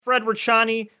Fred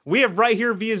Rachani, we have right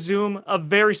here via Zoom a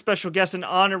very special guest, an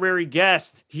honorary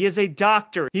guest. He is a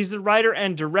doctor. He's the writer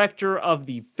and director of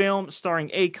the film starring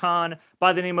Akon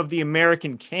by the name of The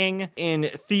American King, in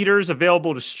theaters,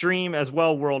 available to stream as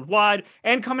well worldwide,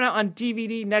 and coming out on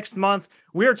DVD next month.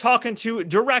 We are talking to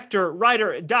director,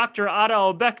 writer, Dr. Ada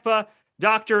Obekpa.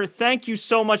 Doctor, thank you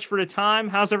so much for the time.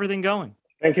 How's everything going?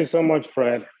 Thank you so much,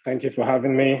 Fred. Thank you for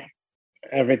having me.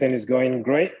 Everything is going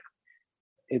great.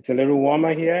 It's a little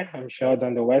warmer here, I'm sure,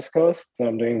 than the West Coast, so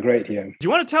I'm doing great here. Do you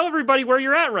want to tell everybody where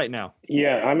you're at right now?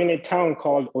 Yeah, I'm in a town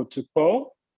called Otukpo.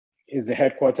 It's the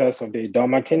headquarters of the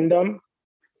Idoma Kingdom,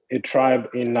 a tribe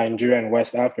in Nigeria and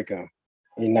West Africa,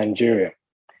 in Nigeria.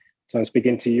 So I'm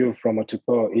speaking to you from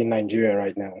Otukpo in Nigeria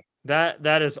right now.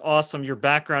 That is awesome. Your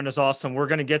background is awesome. We're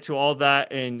going to get to all that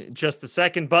in just a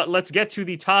second, but let's get to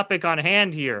the topic on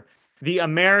hand here. The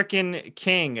American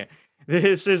King.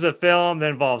 This is a film that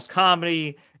involves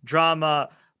comedy, drama,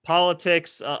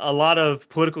 politics, a lot of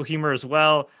political humor as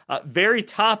well. Very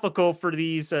topical for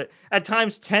these, at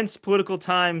times, tense political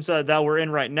times that we're in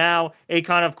right now.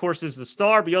 Akon, of course, is the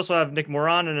star, but you also have Nick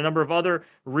Moran and a number of other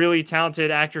really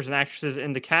talented actors and actresses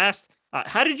in the cast.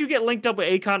 How did you get linked up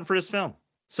with Akon for this film?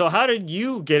 So how did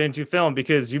you get into film?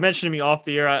 Because you mentioned to me off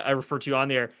the air, I refer to you on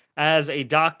the air, as a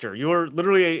doctor. You're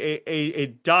literally a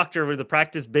doctor with a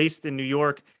practice based in New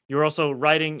York. You're also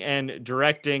writing and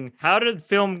directing. How did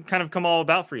film kind of come all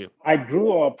about for you? I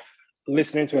grew up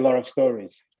listening to a lot of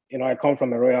stories. I come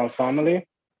from a royal family.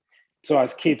 So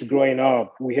as kids growing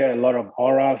up, we hear a lot of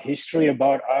oral history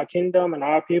about our kingdom and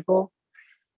our people.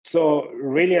 So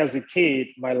really as a kid,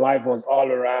 my life was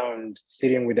all around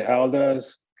sitting with the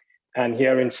elders and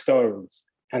hearing stories.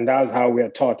 And that's how we are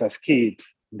taught as kids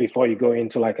before you go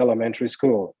into like elementary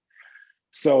school.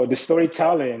 So the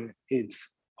storytelling, it's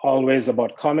always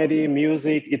about comedy,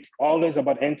 music, it's always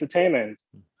about entertainment.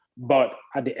 But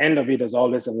at the end of it, there's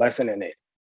always a lesson in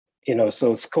it.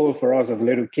 So school for us as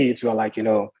little kids were like,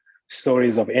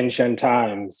 stories of ancient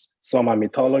times. Some are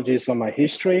mythology, some are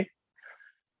history.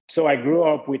 So I grew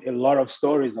up with a lot of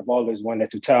stories I've always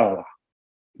wanted to tell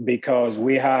because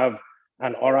we have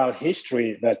an oral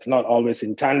history that's not always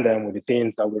in tandem with the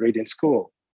things that we read in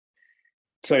school.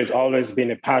 So it's always been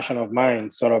a passion of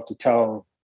mine sort of to tell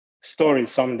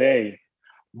stories someday.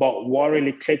 But what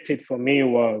really clicked it for me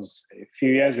was a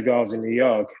few years ago, I was in New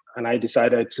York and I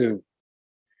decided to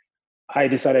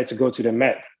go to the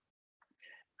Met.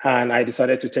 And I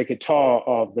decided to take a tour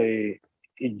of the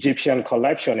Egyptian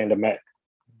collection in the Met,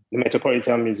 the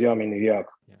Metropolitan Museum in New York.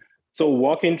 Yeah. So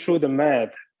walking through the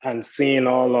Met and seeing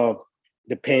all of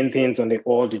the paintings on the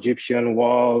old Egyptian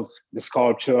walls, the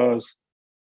sculptures,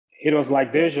 it was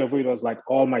like deja vu. It was like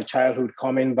all my childhood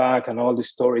coming back and all the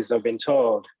stories I've been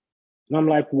told. And I'm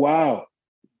like, wow,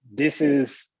 this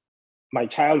is my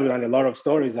childhood and a lot of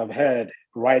stories I've heard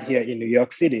right here in New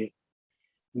York City.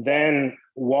 Then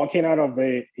walking out of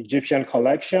the Egyptian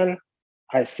collection,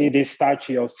 I see this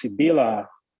statue of Sibilla,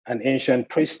 an ancient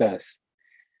priestess.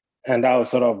 And that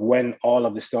was sort of when all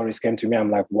of the stories came to me.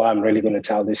 I'm like, wow, I'm really going to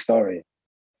tell this story.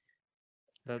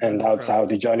 And that's how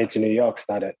the journey to New York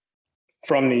started.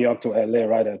 From New York to LA,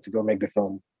 rather, to go make the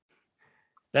film.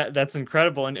 That's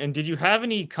incredible. And did you have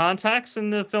any contacts in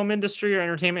the film industry or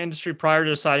entertainment industry prior to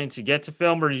deciding to get to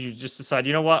film? Or did you just decide,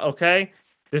 you know what, okay,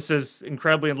 this is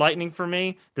incredibly enlightening for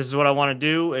me. This is what I want to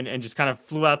do. And just kind of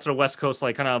flew out to the West Coast,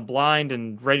 like kind of blind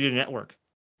and ready to network?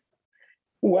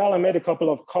 Well, I made a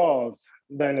couple of calls.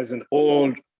 Then there's an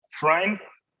old friend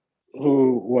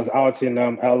who was out in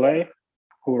LA,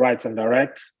 who writes and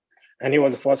directs. And he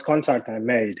was the first contact I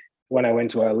made when I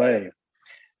went to LA.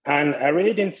 And I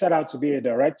really didn't set out to be a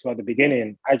director at the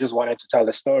beginning. I just wanted to tell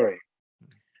a story.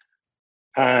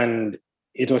 And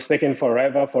it was taking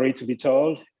forever for it to be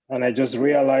told. And I just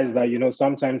realized that,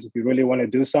 sometimes if you really want to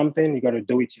do something, you got to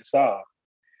do it yourself.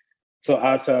 So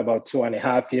after about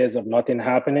 2.5 years of nothing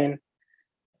happening,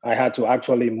 I had to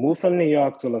actually move from New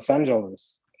York to Los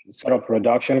Angeles, set up a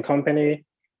production company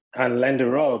and learn the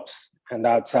ropes. And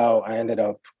that's how I ended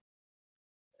up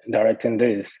directing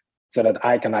this, so that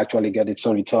I can actually get it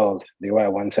story told the way I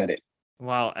wanted it.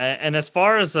 Wow. And as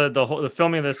far as the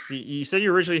filming of this, you said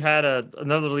you originally had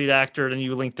another lead actor, and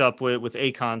you linked up with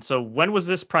Akon. So when was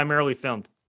this primarily filmed?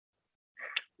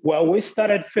 Well, we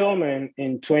started filming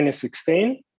in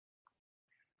 2016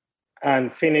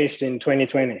 and finished in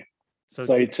 2020.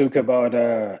 So it took about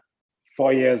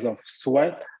 4 years of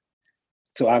sweat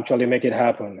to actually make it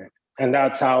happen. And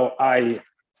that's how I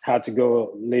had to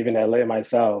go live in LA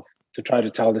myself to try to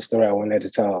tell the story I wanted to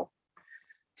tell.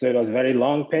 So it was a very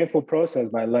long, painful process,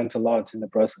 but I learned a lot in the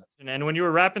process. And when you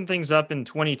were wrapping things up in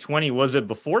 2020, was it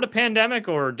before the pandemic,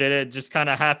 or did it just kind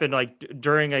of happen like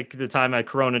during like the time that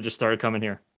Corona just started coming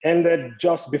here? Ended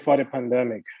just before the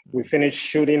pandemic. We finished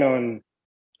shooting on,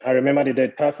 I remember the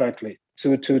date perfectly,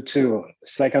 2/22,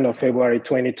 2nd of February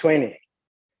 2020.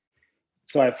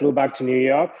 So I flew back to New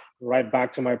York, right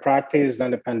back to my practice,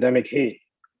 then the pandemic hit.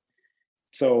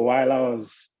 So while I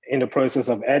was in the process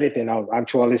of editing, I was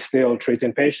actually still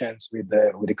treating patients with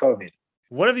the COVID.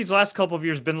 What have these last couple of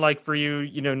years been like for you?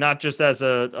 You know, not just as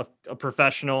a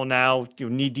professional now,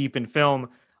 knee deep in film,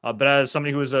 but as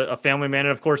somebody who is a family man,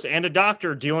 and of course, and a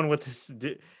doctor dealing with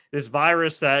this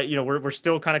virus that we're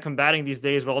still kind of combating these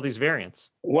days with all these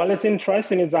variants. Well, it's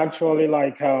interesting. It's actually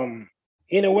like,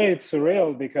 in a way, it's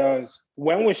surreal because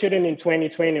when we're shooting in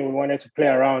 2020, we wanted to play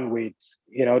around with,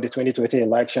 the 2020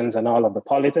 elections and all of the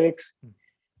politics.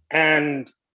 And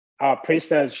our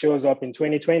priestess shows up in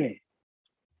 2020,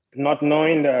 not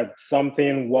knowing that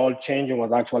something world changing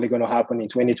was actually going to happen in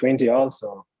 2020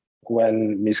 also,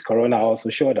 when Miss Corona also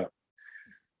showed up.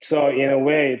 So in a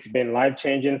way, it's been life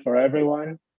changing for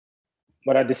everyone.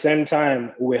 But at the same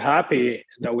time, we're happy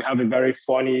that we have a very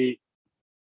funny,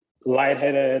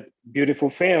 lightheaded, beautiful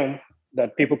film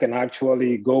that people can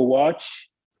actually go watch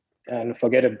and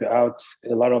forget about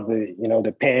a lot of the,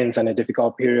 the pains and the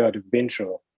difficult period we've been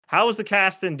through. How was the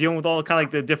cast and dealing with all kind of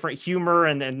like the different humor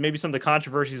and maybe some of the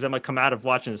controversies that might come out of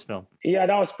watching this film? Yeah,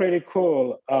 that was pretty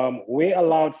cool. We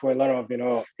allowed for a lot of,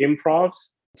 improvs,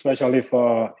 especially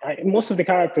for most of the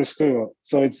characters too.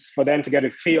 So it's for them to get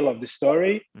a feel of the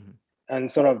story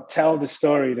and sort of tell the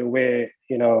story the way,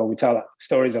 we tell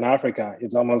stories in Africa.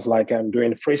 It's almost like I'm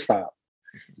doing freestyle.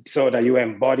 So that you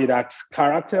embody that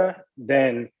character,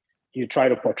 then you try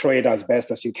to portray it as best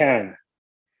as you can.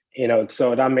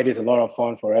 So that made it a lot of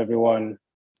fun for everyone,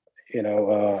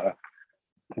 the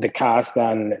cast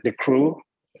and the crew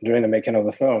during the making of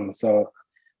the film. So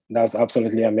that's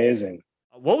absolutely amazing.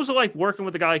 What was it like working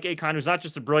with a guy like Akon, who's not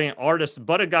just a brilliant artist,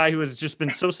 but a guy who has just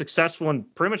been so successful in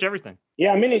pretty much everything?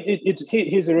 Yeah, I mean,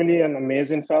 he's really an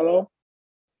amazing fellow.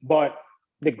 But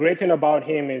the great thing about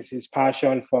him is his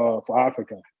passion for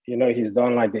Africa. He's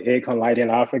done like the Akon Light in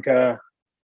Africa.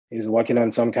 He's working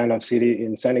on some kind of city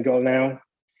in Senegal now.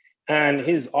 And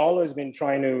he's always been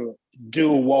trying to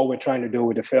do what we're trying to do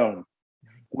with the film,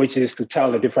 which is to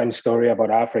tell a different story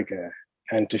about Africa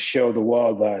and to show the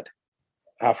world that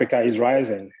Africa is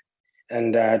rising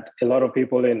and that a lot of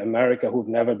people in America who've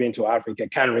never been to Africa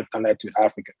can reconnect with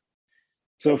Africa.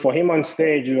 So for him on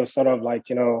stage, it was sort of like,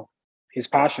 his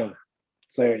passion.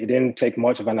 So it didn't take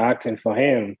much of an acting for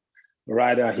him.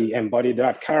 Rather, he embodied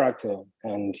that character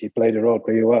and he played the role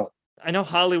pretty well. I know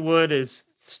Hollywood is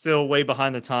still way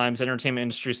behind the times. Entertainment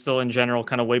industry is still in general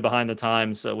kind of way behind the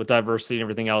times with diversity and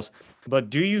everything else. But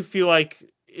do you feel like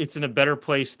it's in a better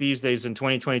place these days in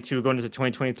 2022, going into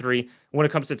 2023, when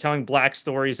it comes to telling Black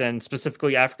stories and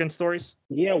specifically African stories?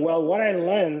 Yeah, well, what I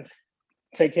learned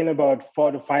taking about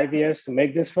 4 to 5 years to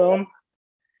make this film,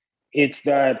 it's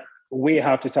that we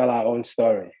have to tell our own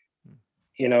story.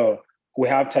 We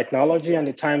have technology and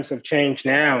the times have changed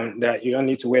now that you don't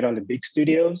need to wait on the big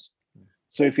studios.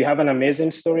 So if you have an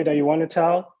amazing story that you want to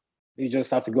tell, you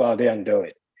just have to go out there and do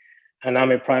it. And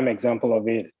I'm a prime example of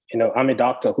it. I'm a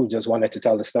doctor who just wanted to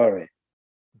tell the story.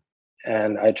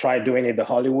 And I tried doing it the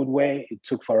Hollywood way. It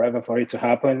took forever for it to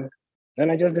happen.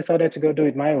 Then I just decided to go do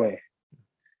it my way.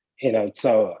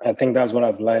 So I think that's what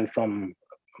I've learned from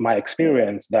my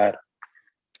experience, that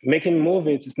making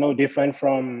movies is no different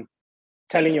from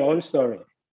telling your own story,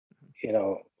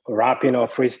 rapping or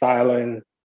freestyling.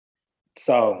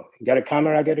 So get a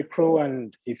camera, get a crew,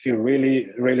 and if you really,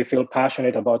 really feel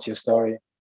passionate about your story,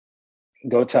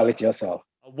 go tell it yourself.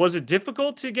 Was it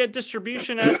difficult to get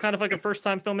distribution as kind of like a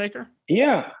first-time filmmaker?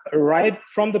 Yeah, right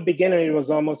from the beginning, it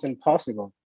was almost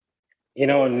impossible.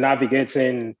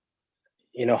 Navigating,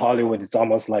 Hollywood, it's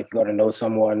almost like you got to know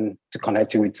someone to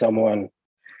connect you with someone.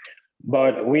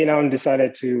 But we now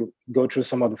decided to go through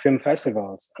some of the film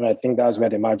festivals, and I think that's where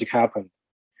the magic happened.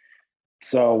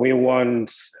 So we won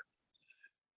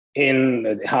in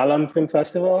the Harlem Film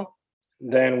Festival.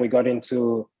 Then we got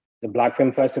into the Black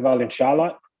Film Festival in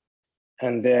Charlotte,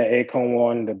 and there Akon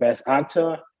won the Best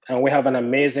Actor. And we have an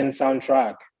amazing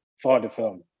soundtrack for the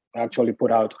film. We actually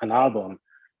put out an album,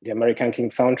 the American King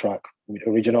soundtrack with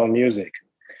original music.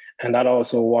 And that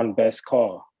also won Best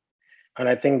Score. And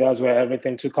I think that's where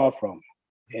everything took off from.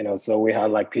 So we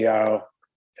had like PR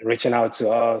reaching out to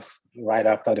us right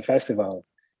after the festival.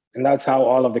 And that's how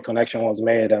all of the connection was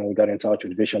made. And we got in touch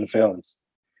with Vision Films.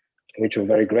 which we're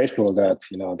very grateful that,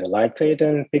 they liked it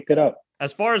and picked it up.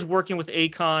 As far as working with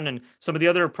Akon and some of the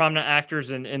other prominent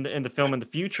actors in the film in the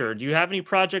future, do you have any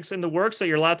projects in the works that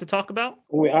you're allowed to talk about?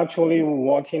 We're actually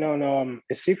working on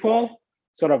a sequel,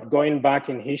 sort of going back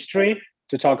in history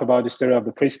to talk about the story of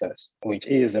the priestess, which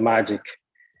is the magic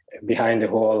behind the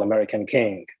whole American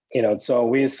King. So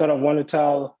we sort of want to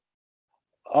tell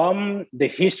the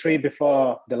history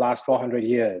before the last 400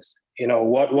 years.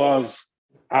 What was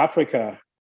Africa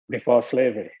before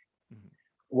slavery?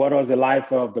 What was the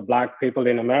life of the Black people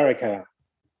in America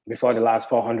before the last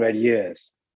 400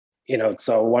 years?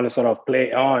 So we want to sort of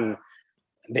play on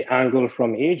the angle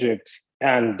from Egypt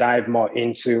and dive more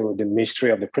into the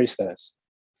mystery of the priestess.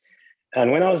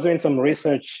 And when I was doing some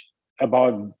research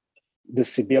about the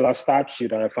Sibylla statue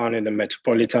that I found in the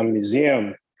Metropolitan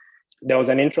Museum, there was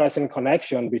an interesting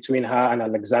connection between her and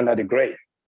Alexander the Great,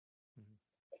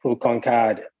 who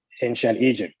conquered ancient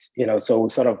Egypt. So we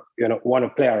sort of want to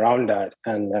play around that,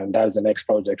 and that's the next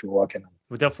project we're working on.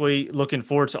 We're definitely looking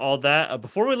forward to all that.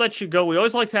 Before we let you go, we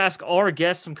always like to ask all our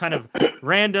guests some kind of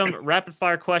random rapid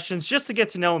fire questions just to get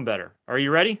to know them better. Are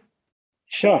you ready?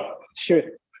 Sure.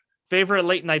 Favorite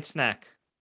late night snack?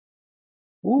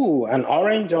 Ooh, an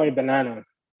orange or a banana?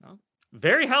 Oh,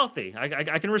 very healthy.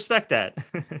 I can respect that.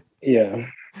 Yeah.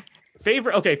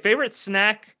 Favorite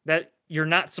snack that you're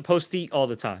not supposed to eat all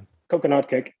the time? Coconut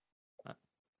cake.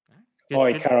 Or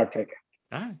a carrot cake.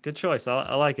 Good choice.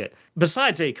 I like it.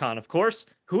 Besides Akon, of course,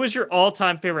 who is your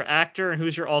all-time favorite actor and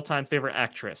who's your all-time favorite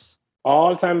actress?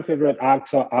 All-time favorite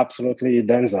actor, absolutely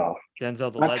Denzel.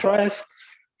 Denzel, the actress,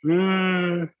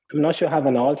 I'm not sure I have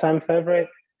an all-time favorite,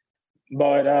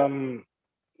 but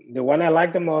the one I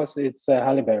like the most, it's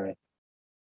Halle Berry.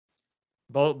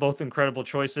 Both incredible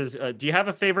choices. Do you have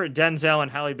a favorite Denzel and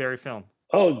Halle Berry film?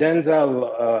 Oh,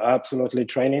 Denzel, absolutely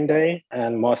Training Day,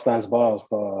 and Mustang's Ball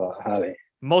for Halle.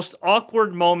 Most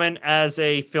awkward moment as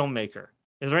a filmmaker?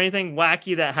 Is there anything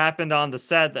wacky that happened on the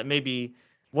set that maybe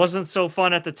wasn't so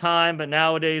fun at the time, but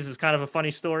nowadays is kind of a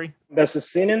funny story? There's a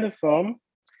scene in the film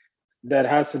that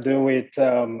has to do with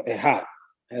a hat.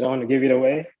 I don't want to give it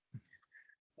away.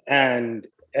 And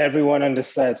everyone on the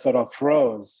set sort of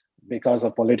froze because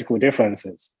of political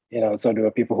differences. So there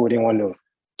were people who didn't want to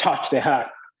touch the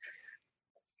hat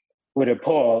with a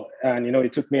pole. And,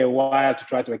 it took me a while to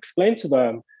try to explain to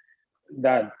them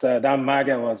that that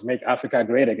MAGA was Make Africa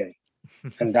Great Again.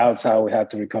 And that was how we had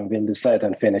to reconvene the set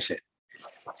and finish it.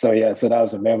 So that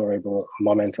was a memorable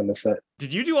moment on the set.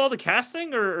 Did you do all the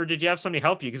casting or did you have somebody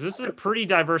help you? Because this is a pretty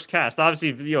diverse cast.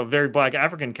 Obviously, very Black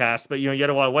African cast, but, you had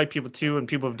a lot of white people too and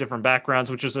people of different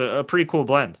backgrounds, which is a pretty cool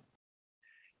blend.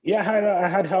 Yeah, I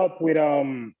had help with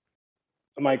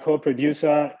my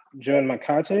co-producer, Joan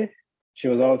McCarthy. She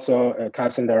was also a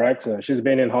casting director. She's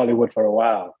been in Hollywood for a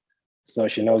while, so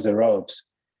she knows the ropes.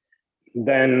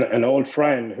 Then an old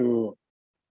friend who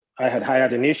I had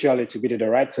hired initially to be the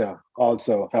director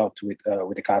also helped with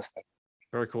the casting.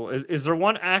 Very cool. Is there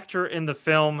one actor in the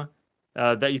film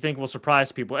that you think will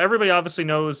surprise people? Everybody obviously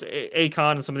knows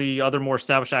Akon and some of the other more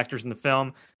established actors in the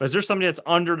film, but is there somebody that's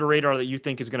under the radar that you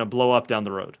think is going to blow up down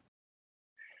the road?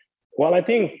 Well, I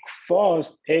think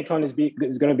first, Akon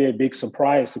is going to be a big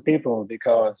surprise to people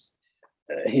because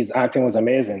his acting was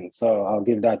amazing. So I'll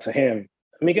give that to him.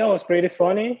 Miguel was pretty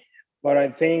funny, but I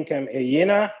think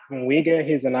Eyina Nwige,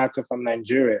 he's an actor from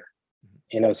Nigeria.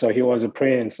 So he was a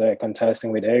prince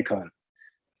contesting with Akon.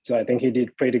 So I think he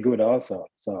did pretty good also.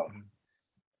 So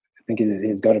I think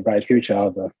he's got a bright future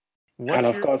out there. And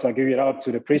of course, I'll give it up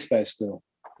to the priestess too.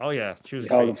 Oh yeah, she was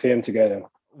great. All the film together.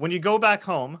 When you go back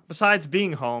home, besides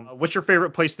being home, what's your favorite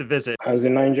place to visit? I was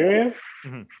in Nigeria.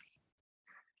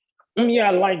 Yeah,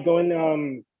 I like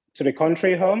going to the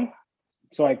country home.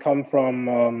 So I come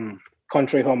from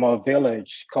country home or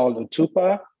village called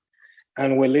Utupa,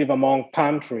 and we live among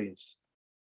palm trees.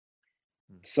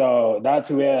 So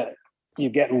that's where you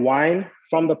get wine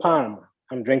from the palm.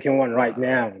 I'm drinking one right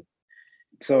now.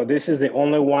 So this is the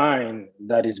only wine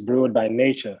that is brewed by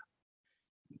nature.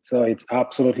 So it's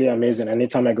absolutely amazing.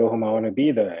 Anytime I go home, I want to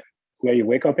be there. Where you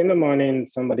wake up in the morning,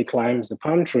 somebody climbs the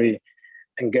palm tree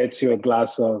and gets you a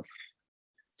glass of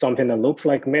something that looks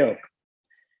like milk.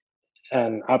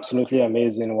 And absolutely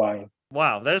amazing wine.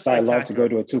 Wow, that's so I love to go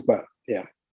to Utupa. Yeah.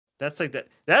 That's like that.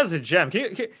 That is a gem.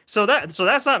 So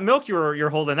that's not milk you're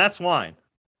holding. That's wine.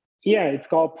 Yeah, it's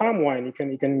called palm wine.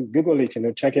 You can Google it,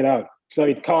 check it out. So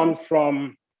it comes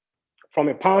from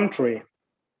a palm tree.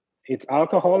 It's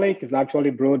alcoholic. It's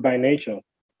actually brewed by nature.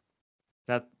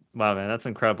 Wow, man, that's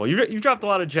incredible. You've dropped a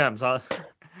lot of gems. I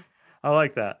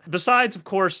like that. Besides, of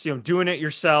course, doing it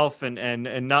yourself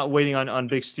and not waiting on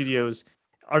big studios.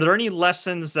 Are there any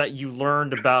lessons that you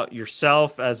learned about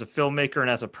yourself as a filmmaker and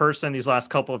as a person these last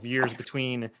couple of years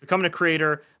between becoming a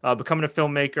creator, becoming a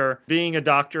filmmaker, being a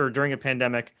doctor during a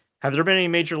pandemic? Have there been any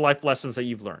major life lessons that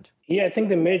you've learned? Yeah, I think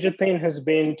the major thing has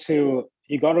been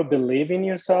you got to believe in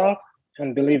yourself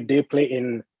and believe deeply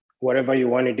in whatever you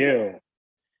want to do.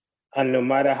 And no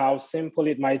matter how simple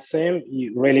it might seem,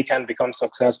 you really can become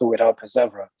successful without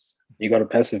perseverance. You got to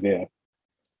persevere.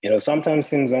 Sometimes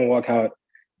things don't work out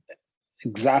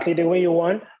exactly the way you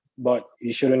want, but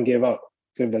you shouldn't give up.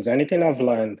 So if there's anything I've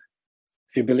learned,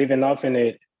 if you believe enough in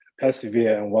it,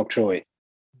 persevere and walk through it,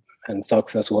 and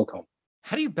success will come.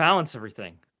 How do you balance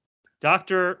everything?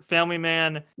 Doctor, family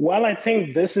man? Well, I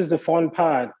think this is the fun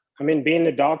part. I mean, being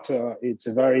a doctor, it's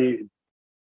a very,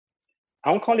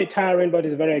 I don't call it tiring, but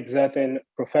it's a very exerting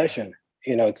profession.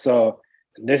 So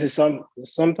this is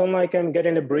something like I'm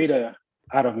getting a breather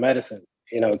out of medicine.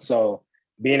 So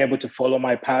being able to follow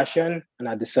my passion and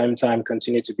at the same time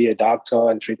continue to be a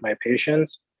doctor and treat my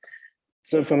patients.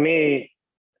 So for me,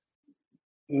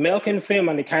 milking film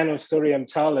and the kind of story I'm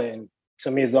telling, to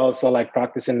me, is also like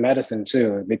practicing medicine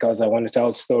too, because I want to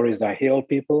tell stories that heal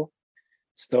people,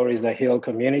 stories that heal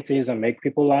communities and make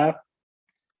people laugh.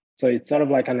 So it's sort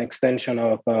of like an extension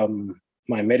of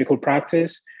my medical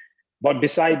practice. But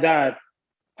beside that,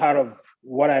 part of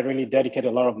what I really dedicate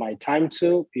a lot of my time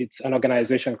to, it's an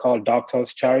organization called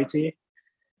Doctors Charity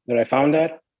that I founded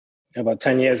about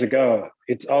 10 years ago.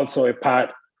 It's also a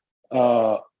part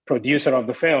producer of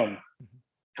the film.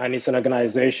 And it's an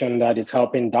organization that is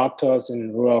helping doctors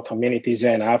in rural communities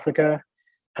here in Africa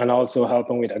and also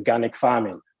helping with organic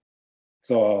farming.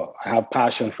 So I have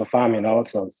passion for farming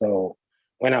also. So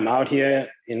when I'm out here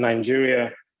in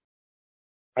Nigeria,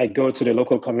 I go to the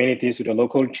local communities, to the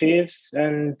local chiefs,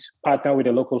 and partner with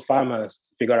the local farmers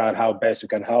to figure out how best you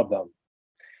can help them.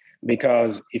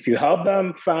 Because if you help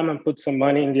them farm and put some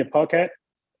money in their pocket,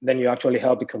 then you actually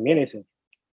help the community.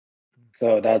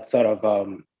 So that's sort of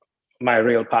my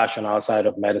real passion outside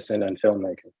of medicine and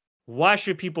filmmaking. Why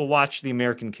should people watch The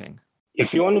American King?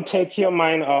 If you want to take your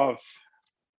mind off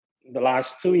the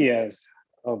last 2 years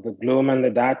of the gloom and the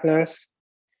darkness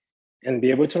and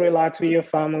be able to relax with your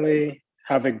family,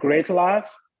 have a great laugh,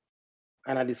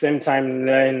 and at the same time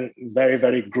learn very,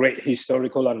 very great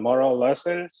historical and moral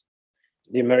lessons,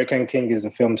 The American King is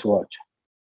a film to watch.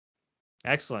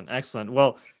 Excellent.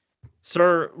 Well,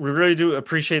 sir, we really do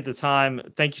appreciate the time.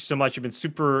 Thank you so much. You've been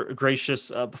super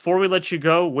gracious. Before we let you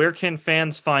go, where can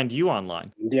fans find you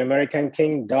online?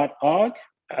 TheAmericanKing.org.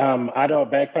 Ado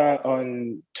Bekpa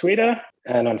on Twitter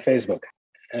and on Facebook.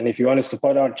 And if you want to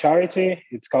support our charity,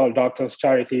 it's called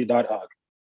doctorscharity.org.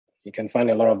 You can find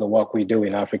a lot of the work we do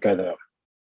in Africa there.